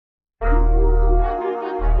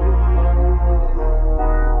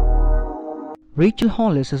Rachel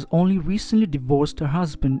Hollis has only recently divorced her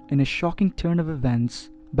husband in a shocking turn of events.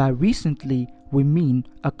 By recently, we mean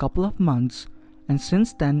a couple of months, and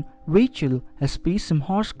since then, Rachel has faced some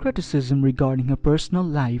harsh criticism regarding her personal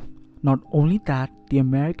life. Not only that, the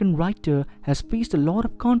American writer has faced a lot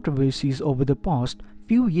of controversies over the past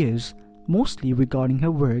few years, mostly regarding her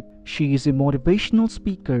work. She is a motivational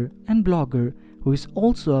speaker and blogger who is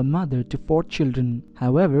also a mother to 4 children.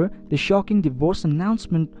 However, the shocking divorce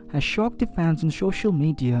announcement has shocked the fans on social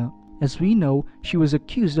media. As we know, she was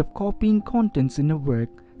accused of copying contents in her work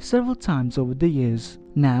several times over the years.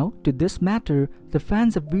 Now, to this matter, the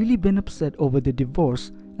fans have really been upset over the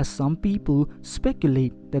divorce, as some people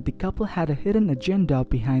speculate that the couple had a hidden agenda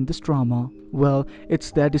behind this drama. Well, it's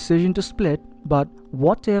their decision to split, but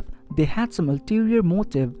what if they had some ulterior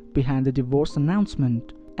motive behind the divorce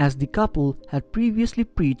announcement? As the couple had previously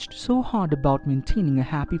preached so hard about maintaining a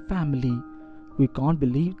happy family, we can't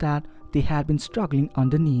believe that they had been struggling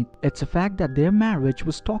underneath. It's a fact that their marriage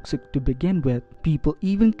was toxic to begin with. People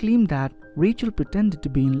even claim that Rachel pretended to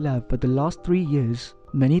be in love for the last 3 years.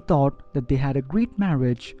 Many thought that they had a great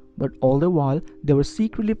marriage, but all the while they were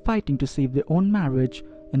secretly fighting to save their own marriage,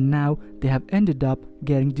 and now they have ended up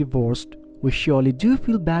getting divorced. We surely do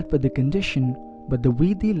feel bad for the condition, but the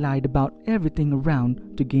way they lied about everything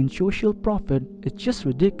around to gain social profit is just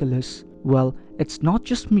ridiculous. Well, it's not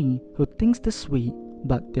just me who thinks this way,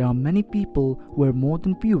 but there are many people who are more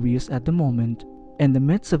than furious at the moment. In the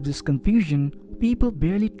midst of this confusion, people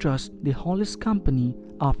barely trust the Hollis company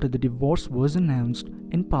after the divorce was announced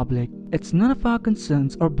in public. It's none of our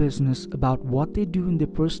concerns or business about what they do in their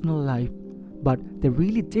personal life, but they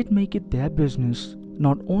really did make it their business.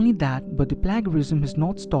 Not only that, but the plagiarism has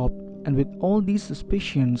not stopped, and with all these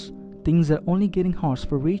suspicions, things are only getting worse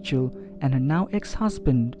for Rachel and her now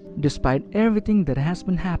ex-husband. Despite everything that has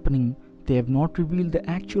been happening, they have not revealed the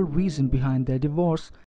actual reason behind their divorce,